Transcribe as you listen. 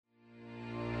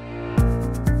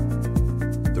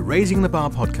the Raising the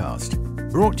Bar podcast,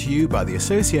 brought to you by the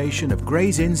Association of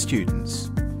Gray's Inn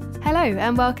Students. Hello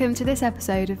and welcome to this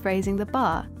episode of Raising the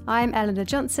Bar. I'm Eleanor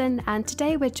Johnson and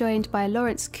today we're joined by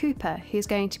Lawrence Cooper, who's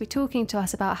going to be talking to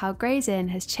us about how Gray's Inn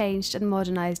has changed and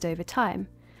modernised over time.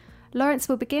 Lawrence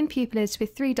will begin pupillage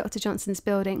with 3 Dr. Johnson's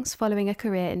buildings following a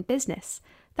career in business.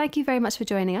 Thank you very much for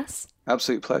joining us.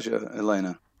 Absolute pleasure,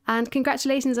 Elena. And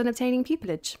congratulations on obtaining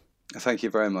pupillage. Thank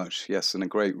you very much. Yes, and a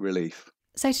great relief.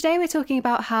 So today we're talking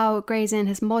about how Gray's Inn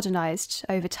has modernised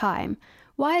over time.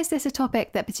 Why is this a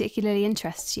topic that particularly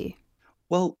interests you?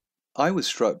 Well, I was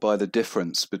struck by the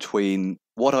difference between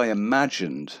what I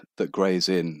imagined that Gray's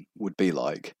Inn would be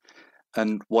like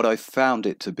and what I found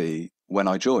it to be when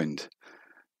I joined.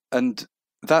 And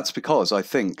that's because I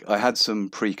think I had some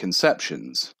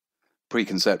preconceptions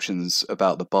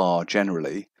about the bar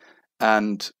generally,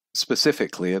 and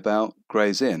specifically about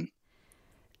Gray's Inn.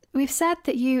 We've said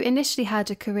that you initially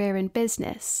had a career in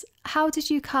business. How did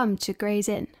you come to Gray's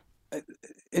Inn?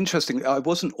 Interesting, I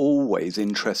wasn't always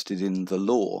interested in the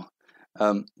law.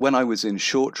 When I was in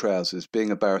short trousers,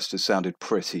 being a barrister sounded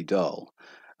pretty dull.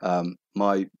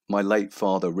 My late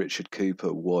father, Richard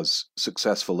Cooper, was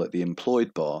successful at the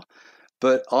employed bar,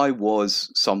 but I was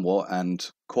somewhat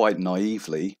and quite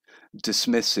naively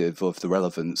dismissive of the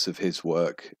relevance of his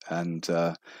work, and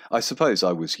I suppose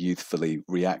I was youthfully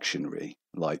reactionary,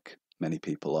 like many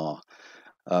people are.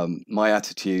 My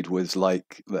attitude was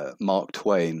like Mark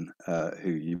Twain, who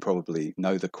you probably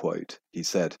know the quote. He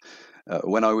said,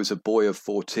 when I was a boy of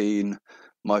 14,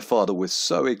 my father was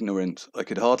so ignorant I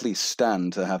could hardly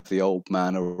stand to have the old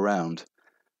man around.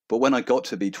 But when I got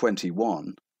to be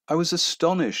 21, I was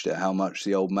astonished at how much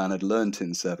the old man had learnt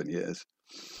in 7 years.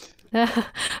 I'm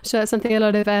sure that's something a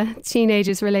lot of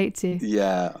teenagers relate to.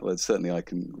 Yeah, well, certainly I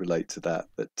can relate to that.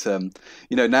 But,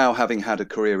 now having had a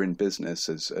career in business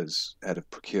as head of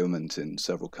procurement in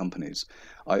several companies,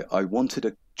 I wanted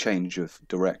a change of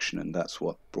direction, and that's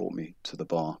what brought me to the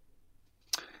bar.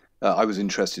 I was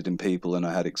interested in people, and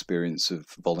I had experience of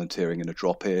volunteering in a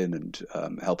drop-in and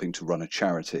helping to run a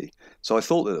charity. So I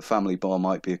thought that the family bar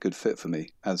might be a good fit for me,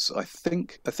 as I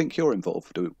think you're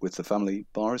involved with the family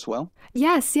bar as well.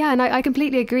 Yes, yeah, and I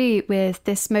completely agree with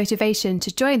this motivation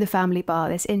to join the family bar,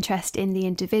 this interest in the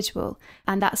individual,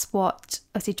 and that's what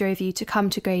obviously drove you to come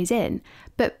to Gray's Inn.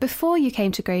 But before you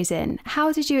came to Gray's Inn,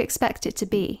 how did you expect it to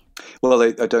be? Well,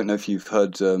 I don't know if you've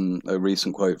heard a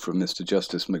recent quote from Mr.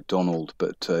 Justice MacDonald,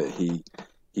 but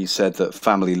he said that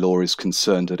family law is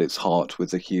concerned at its heart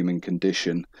with the human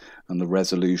condition and the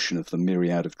resolution of the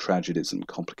myriad of tragedies and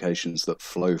complications that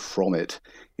flow from it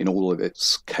in all of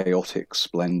its chaotic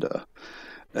splendour.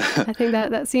 I think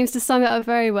that seems to sum it up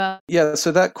very well. Yeah,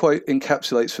 so that quote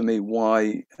encapsulates for me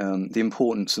why the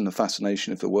importance and the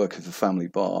fascination of the work of the family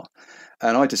bar.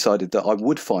 And I decided that I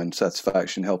would find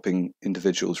satisfaction helping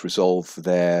individuals resolve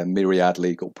their myriad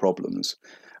legal problems.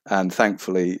 And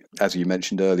thankfully, as you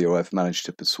mentioned earlier, I've managed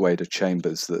to persuade a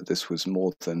Chambers that this was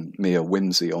more than mere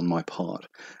whimsy on my part.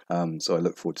 So I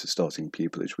look forward to starting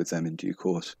pupillage with them in due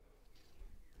course.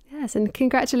 Yes, and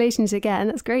congratulations again.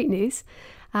 That's great news.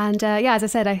 And as I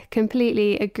said, I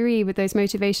completely agree with those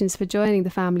motivations for joining the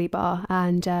family bar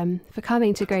and for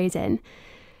coming to Gray's Inn.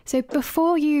 So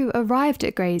before you arrived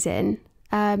at Gray's Inn,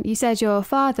 you said your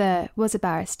father was a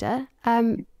barrister.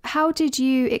 How did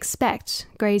you expect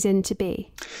Gray's Inn to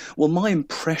be? Well, my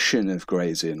impression of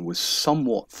Gray's Inn was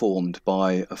somewhat formed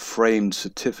by a framed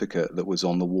certificate that was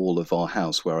on the wall of our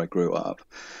house where I grew up.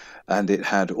 And it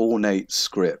had ornate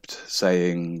script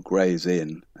saying Gray's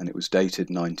Inn, and it was dated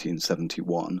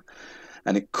 1971.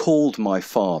 And it called my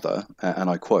father, and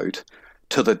I quote,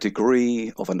 to the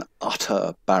degree of an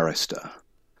utter barrister.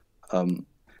 And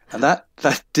that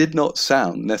did not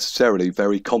sound necessarily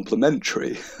very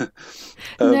complimentary.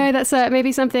 No, that's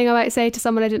maybe something I might say to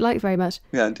someone I didn't like very much.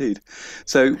 Yeah, indeed.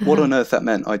 So what on earth that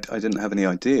meant, I didn't have any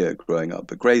idea growing up.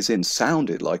 But Gray's Inn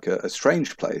sounded like a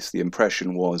strange place. The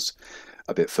impression was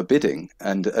a bit forbidding.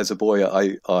 And as a boy,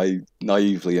 I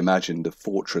naively imagined a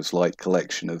fortress-like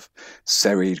collection of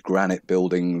serried granite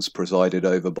buildings presided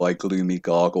over by gloomy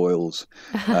gargoyles.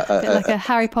 Like a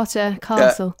Harry Potter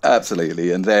castle.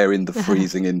 Absolutely. And there in the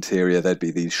freezing interior, there'd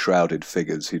be these shrouded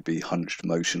figures who'd be hunched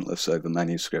motionless over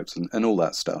manuscripts and all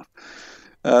that stuff.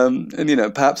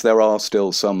 Perhaps there are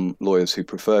still some lawyers who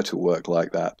prefer to work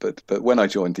like that. But when I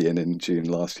joined the Inn in June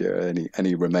last year,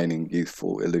 any remaining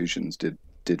youthful illusions did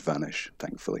vanish,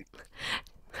 thankfully.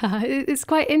 It's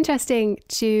quite interesting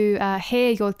to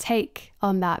hear your take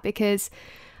on that, because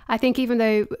I think even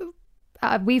though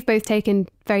we've both taken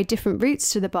very different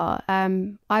routes to the bar.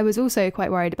 I was also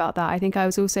quite worried about that. I think I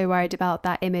was also worried about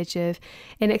that image of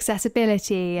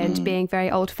inaccessibility and being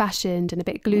very old-fashioned and a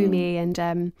bit gloomy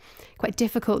and quite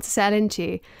difficult to settle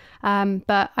into.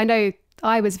 But I know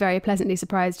I was very pleasantly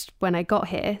surprised when I got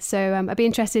here. So I'd be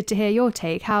interested to hear your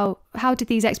take. How did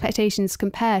these expectations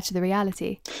compare to the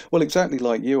reality? Well, exactly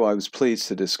like you, I was pleased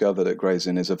to discover that Gray's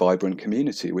Inn is a vibrant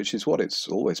community, which is what it's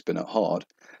always been at heart,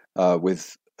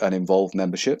 with an involved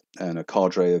membership and a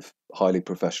cadre of highly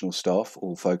professional staff,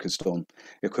 all focused on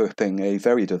equipping a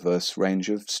very diverse range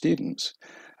of students.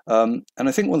 And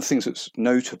I think one of the things that's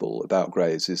notable about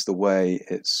Gray's is the way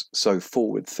it's so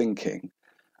forward-thinking,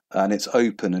 and it's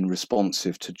open and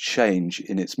responsive to change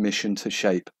in its mission to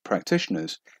shape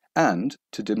practitioners and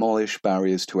to demolish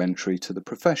barriers to entry to the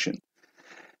profession.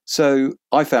 So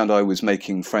I found I was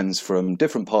making friends from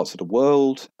different parts of the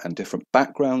world and different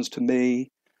backgrounds to me,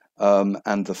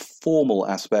 and the formal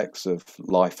aspects of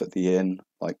life at the inn,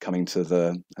 like coming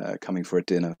for a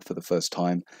dinner for the first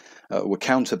time, were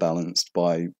counterbalanced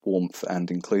by warmth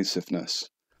and inclusiveness.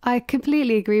 I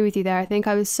completely agree with you there. I think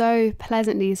I was so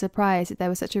pleasantly surprised that there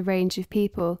was such a range of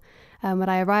people when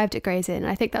I arrived at Gray's Inn.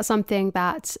 I think that's something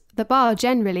that the bar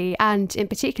generally, and in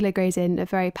particular Gray's Inn, are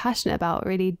very passionate about,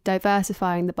 really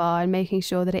diversifying the bar and making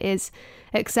sure that it is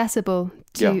accessible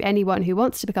to anyone who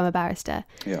wants to become a barrister.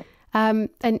 Yeah.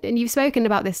 And you've spoken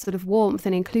about this sort of warmth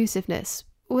and inclusiveness.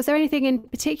 Was there anything in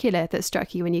particular that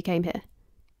struck you when you came here?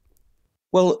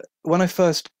 Well, when I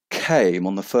first came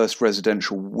on the first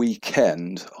residential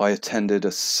weekend, I attended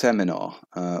a seminar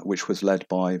which was led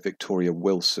by Victoria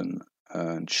Wilson,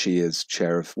 and she is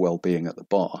chair of wellbeing at the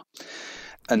bar.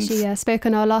 And she spoke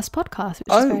on our last podcast,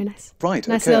 which is very nice. Right,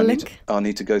 nice okay. Little link. I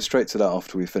need to go straight to that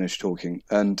after we finish talking.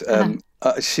 And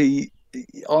she,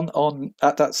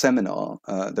 at that seminar,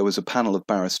 there was a panel of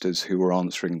barristers who were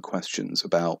answering questions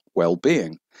about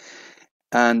well-being,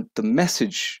 and the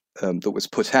message that was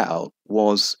put out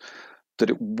was that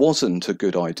it wasn't a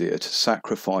good idea to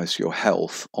sacrifice your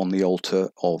health on the altar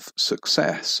of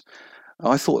success.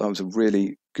 I thought that was a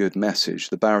really good message.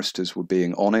 The barristers were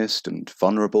being honest and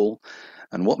vulnerable,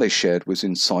 and what they shared was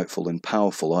insightful and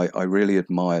powerful. I really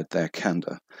admired their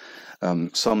candour.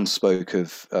 Some spoke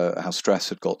of how stress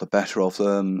had got the better of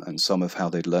them, and some of how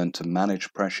they'd learned to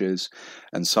manage pressures,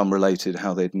 and some related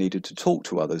how they'd needed to talk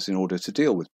to others in order to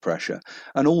deal with pressure.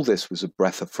 And all this was a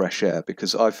breath of fresh air,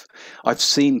 because I've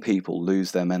seen people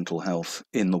lose their mental health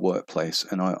in the workplace,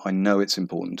 and I know it's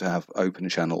important to have open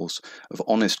channels of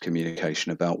honest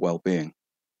communication about well-being.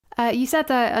 You said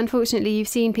that, unfortunately, you've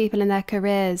seen people in their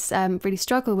careers really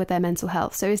struggle with their mental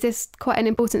health. So is this quite an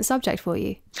important subject for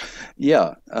you?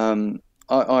 Yeah.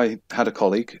 I had a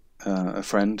colleague, a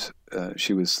friend.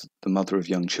 She was the mother of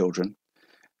young children.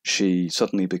 She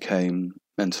suddenly became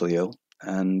mentally ill,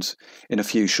 and in a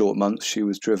few short months, she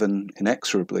was driven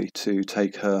inexorably to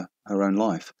take her own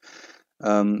life.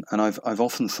 And I've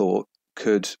often thought,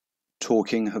 could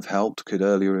talking have helped? Could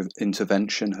earlier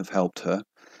intervention have helped her?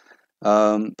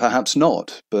 Perhaps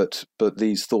not, but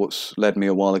these thoughts led me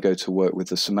a while ago to work with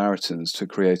the Samaritans to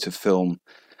create a film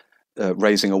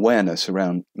raising awareness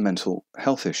around mental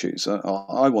health issues.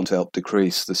 I want to help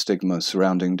decrease the stigma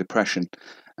surrounding depression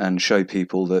and show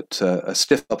people that a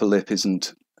stiff upper lip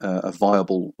isn't a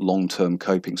viable long-term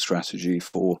coping strategy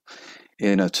for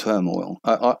inner turmoil.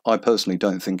 I personally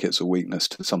don't think it's a weakness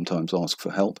to sometimes ask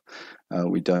for help.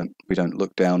 We don't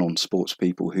look down on sports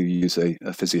people who use a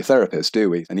physiotherapist,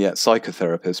 do we? And yet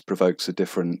psychotherapist provokes a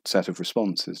different set of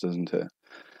responses, doesn't it?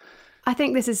 I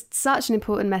think this is such an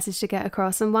important message to get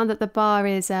across, and one that the bar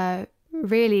is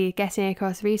really getting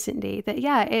across recently, that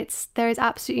there is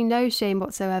absolutely no shame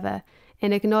whatsoever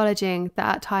in acknowledging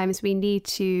that at times we need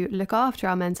to look after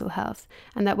our mental health,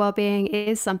 and that well-being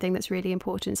is something that's really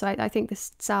important. So I think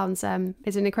this sounds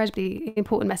is an incredibly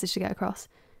important message to get across.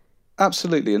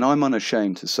 Absolutely, and I'm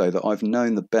unashamed to say that I've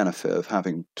known the benefit of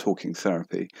having talking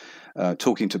therapy.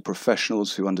 Talking to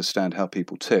professionals who understand how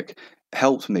people tick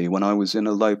helped me when I was in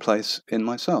a low place in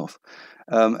myself.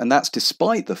 And that's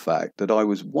despite the fact that I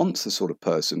was once the sort of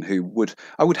person who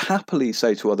I would happily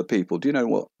say to other people, do you know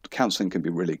what, counselling can be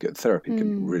really good, therapy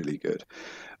can be really good.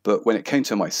 But when it came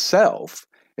to myself,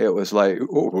 it was like,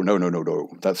 oh, no,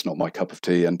 that's not my cup of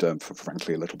tea, and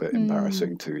frankly, a little bit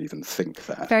embarrassing to even think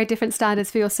that. Very different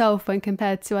standards for yourself when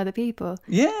compared to other people.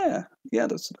 Yeah,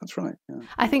 that's right. Yeah.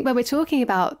 I think when we're talking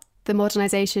about the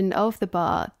modernisation of the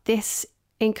bar, this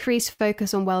increased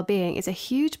focus on well-being is a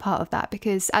huge part of that,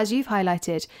 because as you've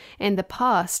highlighted in the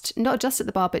past, not just at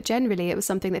the bar, but generally it was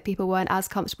something that people weren't as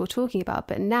comfortable talking about.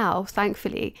 But now,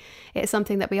 thankfully, it's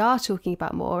something that we are talking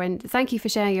about more. And thank you for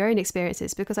sharing your own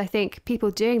experiences, because I think people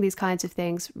doing these kinds of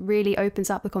things really opens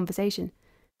up the conversation.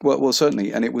 Well,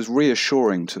 certainly. And it was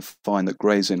reassuring to find that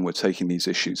Gray's Inn were taking these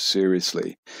issues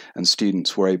seriously, and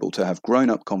students were able to have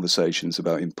grown-up conversations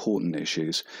about important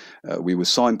issues. We were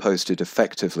signposted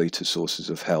effectively to sources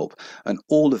of help. And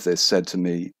all of this said to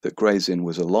me that Gray's Inn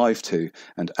was alive to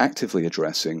and actively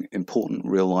addressing important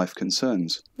real-life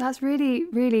concerns. That's really,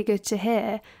 really good to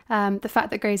hear. The fact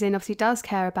that Gray's Inn obviously does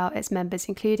care about its members,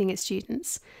 including its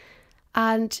students.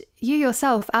 And you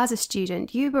yourself, as a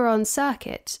student, you were on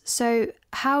circuit. So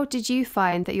how did you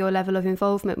find that your level of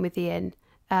involvement with the inn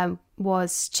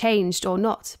was changed or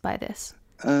not by this?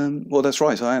 Well, that's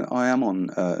right. I am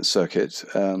on circuit.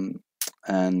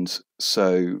 And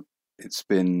so it's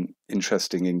been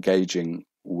interesting engaging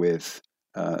with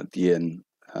the inn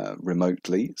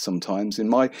remotely sometimes. In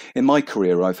my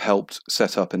career, I've helped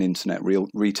set up an internet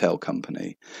retail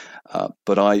company,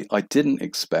 but I didn't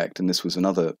expect, and this was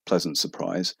another pleasant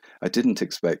surprise, I didn't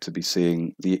expect to be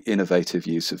seeing the innovative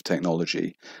use of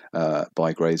technology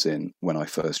by Gray's Inn when I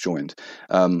first joined.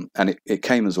 And it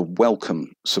came as a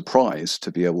welcome surprise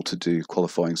to be able to do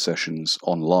qualifying sessions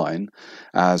online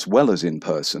as well as in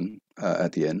person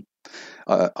at the inn.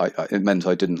 It meant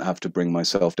I didn't have to bring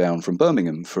myself down from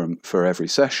Birmingham for every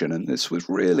session, and this was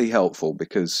really helpful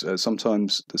because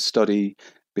sometimes the study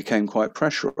became quite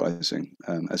pressurizing,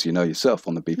 as you know yourself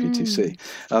on the BPTC.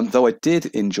 Though I did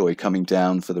enjoy coming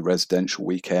down for the residential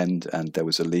weekend, and there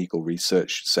was a legal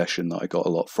research session that I got a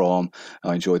lot from.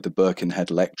 I enjoyed the Birkenhead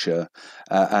lecture,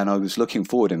 and I was looking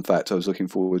forward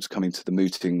to coming to the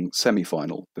mooting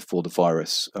semi-final before the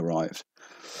virus arrived.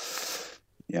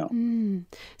 Yeah.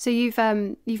 So you've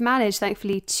managed,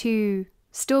 thankfully, to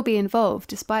still be involved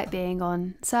despite being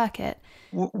on circuit.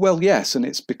 Well, yes, and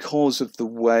it's because of the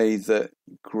way that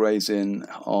Gray's Inn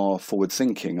are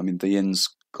forward-thinking. I mean, the inn's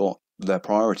got their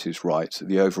priorities right.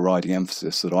 The overriding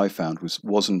emphasis that I found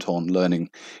wasn't on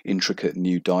learning intricate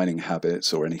new dining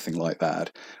habits or anything like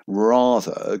that.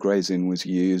 Rather, Gray's Inn was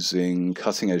using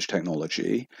cutting-edge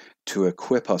technology to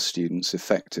equip our students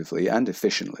effectively and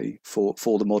efficiently for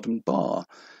the modern bar.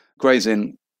 Gray's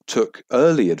Inn took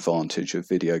early advantage of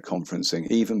video conferencing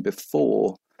even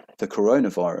before the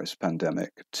coronavirus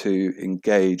pandemic to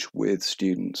engage with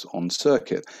students on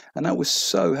circuit. And that was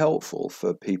so helpful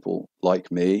for people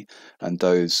like me and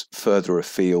those further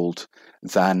afield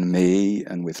than me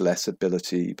and with less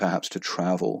ability perhaps to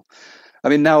travel. I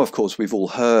mean, now, of course, we've all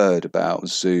heard about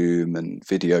Zoom, and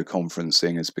video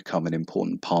conferencing has become an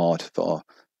important part of our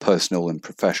personal and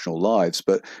professional lives,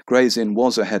 but Gray's Inn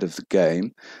was ahead of the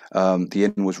game.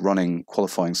 The inn was running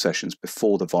qualifying sessions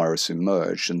before the virus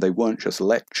emerged, and they weren't just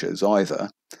lectures either.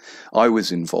 I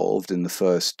was involved in the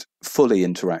first fully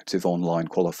interactive online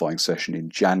qualifying session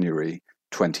in January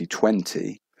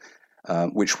 2020,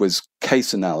 which was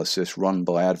case analysis run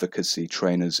by advocacy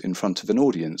trainers in front of an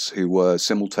audience who were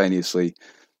simultaneously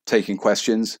taking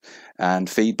questions and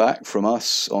feedback from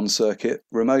us on circuit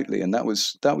remotely. And that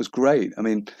was great. I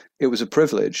mean, it was a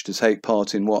privilege to take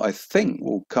part in what I think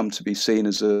will come to be seen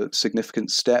as a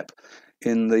significant step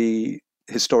in the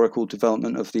historical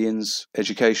development of the inn's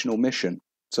educational mission.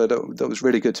 So that was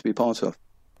really good to be part of.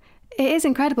 It is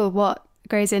incredible what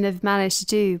Gray's Inn have managed to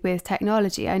do with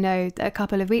technology. I know that a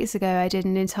couple of weeks ago I did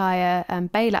an entire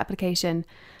bail application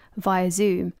via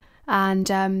Zoom,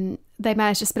 and they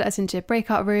managed to split us into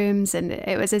breakout rooms, and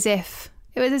it was as if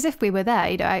we were there.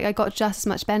 You know, I got just as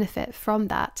much benefit from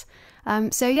that.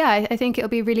 So yeah, I think it'll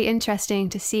be really interesting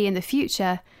to see in the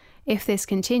future if this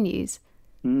continues.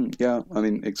 Yeah, I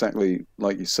mean, exactly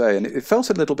like you say, and it felt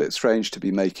a little bit strange to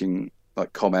be making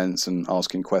like comments and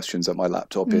asking questions at my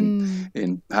laptop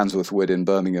in Handsworth Wood in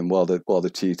Birmingham while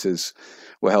the tutors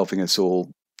were helping us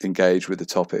all engage with the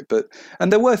topic.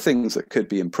 And there were things that could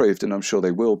be improved, and I'm sure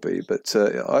they will be, but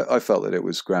I felt that it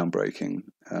was groundbreaking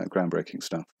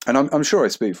stuff. And I'm sure I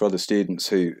speak for other students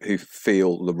who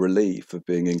feel the relief of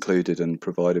being included and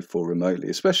provided for remotely,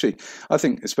 especially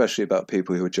about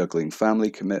people who are juggling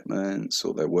family commitments,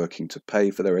 or they're working to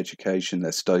pay for their education,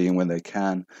 they're studying when they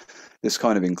can. This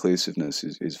kind of inclusiveness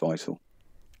is vital.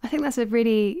 I think that's a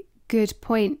really good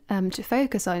point to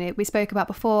focus on. It. We spoke about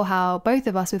before how both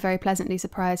of us were very pleasantly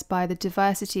surprised by the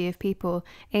diversity of people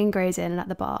in Gray's Inn and at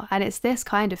the bar. And it's this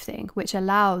kind of thing which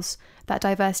allows that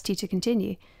diversity to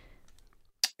continue.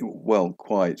 Well,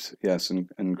 quite, yes.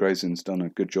 And Gray's Inn's done a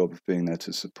good job of being there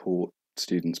to support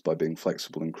students by being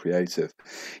flexible and creative.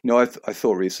 I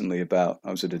thought recently I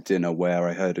was at a dinner where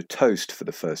I heard a toast for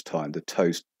the first time, the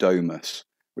toast Domus,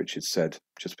 which is said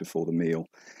just before the meal.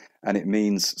 And it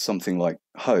means something like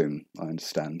home, I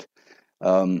understand.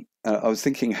 I was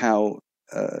thinking how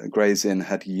Gray's Inn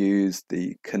had used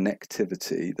the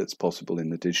connectivity that's possible in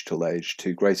the digital age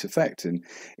to great effect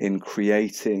in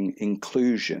creating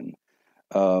inclusion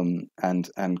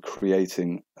and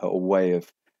creating a way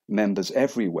of members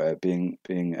everywhere being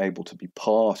able to be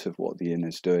part of what the Inn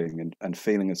is doing and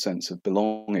feeling a sense of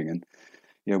belonging. And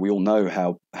we all know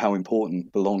how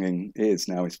important belonging is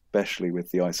now, especially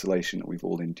with the isolation that we've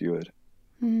all endured.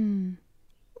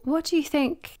 What do you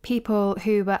think people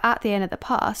who were at the Inn at the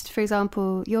past, for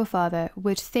example, your father,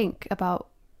 would think about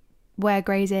where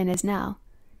Gray's Inn is now?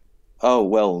 Oh,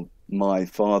 well, my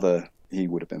father, he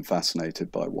would have been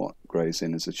fascinated by what Gray's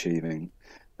Inn is achieving.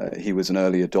 He was an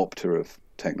early adopter of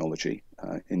technology.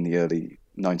 In the early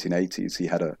 1980s, he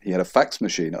had a fax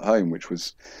machine at home, which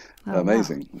was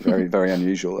amazing, wow. Very, very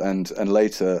unusual. And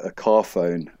later a car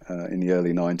phone in the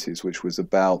early 90s, which was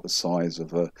about the size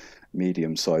of a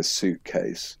medium-sized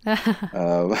suitcase.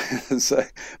 But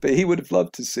he would have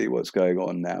loved to see what's going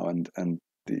on now and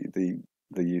the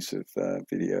use of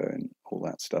video and all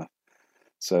that stuff.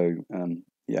 So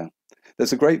yeah,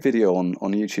 there's a great video on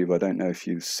YouTube. I don't know if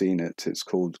you've seen it. It's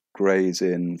called Gray's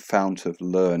Inn Fount of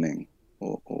Learning.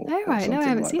 Or right, no, I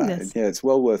haven't seen that. This. Yeah, it's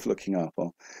well worth looking up.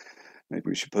 Maybe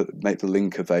we should make the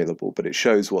link available, but it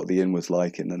shows what the Inn was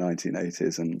like in the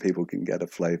 1980s, and people can get a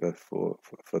flavour for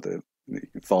the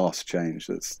vast change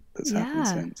that's happened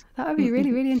since. That would be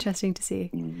really, really interesting to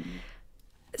see.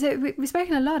 So we've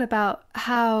spoken a lot about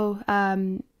how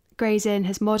Gray's Inn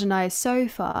has modernised so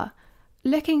far.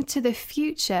 Looking to the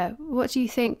future, what do you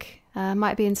think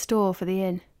might be in store for the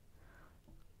Inn?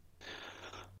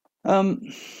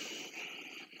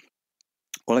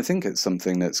 Well, I think it's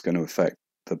something that's going to affect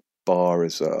the bar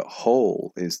as a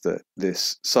whole, is that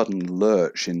this sudden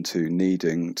lurch into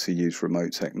needing to use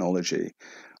remote technology,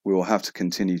 we will have to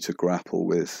continue to grapple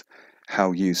with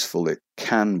how useful it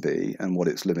can be and what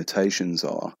its limitations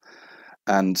are.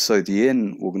 And so the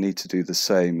Inn will need to do the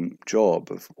same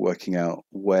job of working out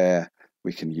where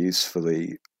we can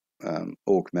usefully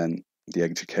augment the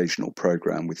educational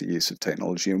program with the use of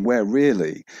technology, and where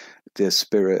really the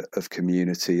spirit of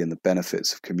community and the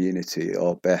benefits of community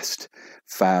are best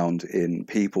found in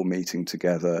people meeting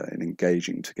together and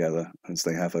engaging together as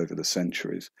they have over the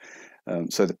centuries.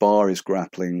 So the bar is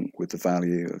grappling with the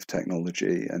value of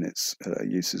technology and its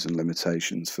uses and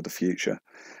limitations for the future,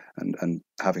 and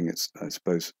having its, I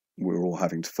suppose, we're all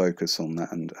having to focus on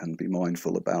that and be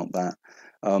mindful about that.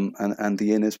 And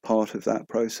the Inn is part of that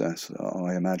process,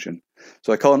 I imagine.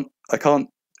 So I can't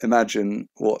imagine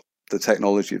what the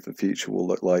technology of the future will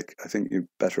look like. I think you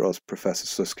better ask Professor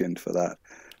Susskind for that.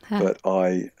 But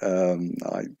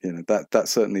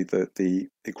that's certainly the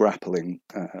grappling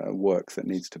work that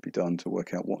needs to be done to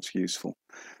work out what's useful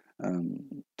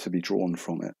to be drawn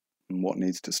from it and what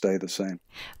needs to stay the same.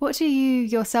 What do you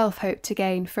yourself hope to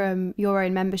gain from your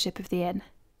own membership of the Inn?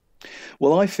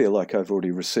 Well, I feel like I've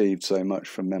already received so much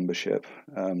from membership,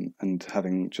 and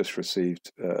having just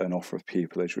received an offer of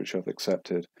pupillage, which I've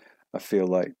accepted, I feel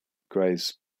like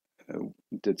Gray's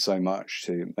did so much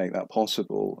to make that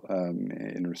possible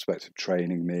in respect of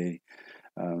training me,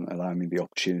 allowing me the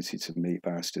opportunity to meet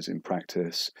barristers in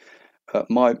practice.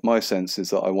 My sense is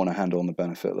that I want to hand on the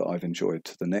benefit that I've enjoyed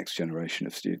to the next generation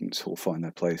of students who will find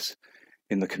their place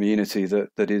in the community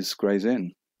that is Gray's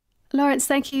Inn. Lawrence,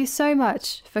 thank you so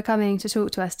much for coming to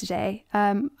talk to us today.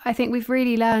 I think we've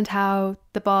really learned how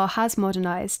the bar has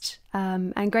modernised,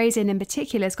 and Gray's Inn in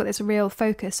particular has got this real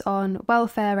focus on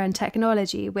welfare and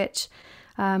technology, which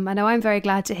I know I'm very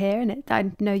glad to hear, and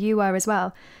I know you are as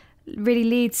well, really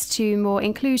leads to more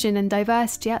inclusion and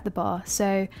diversity at the bar.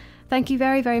 So thank you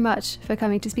very, very much for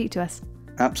coming to speak to us.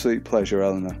 Absolute pleasure,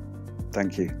 Eleanor.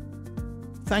 Thank you.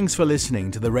 Thanks for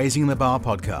listening to the Raising the Bar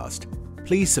podcast.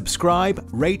 Please subscribe,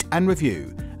 rate and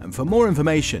review. And for more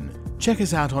information, check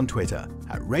us out on Twitter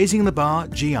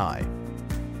 @RaisingTheBarGI.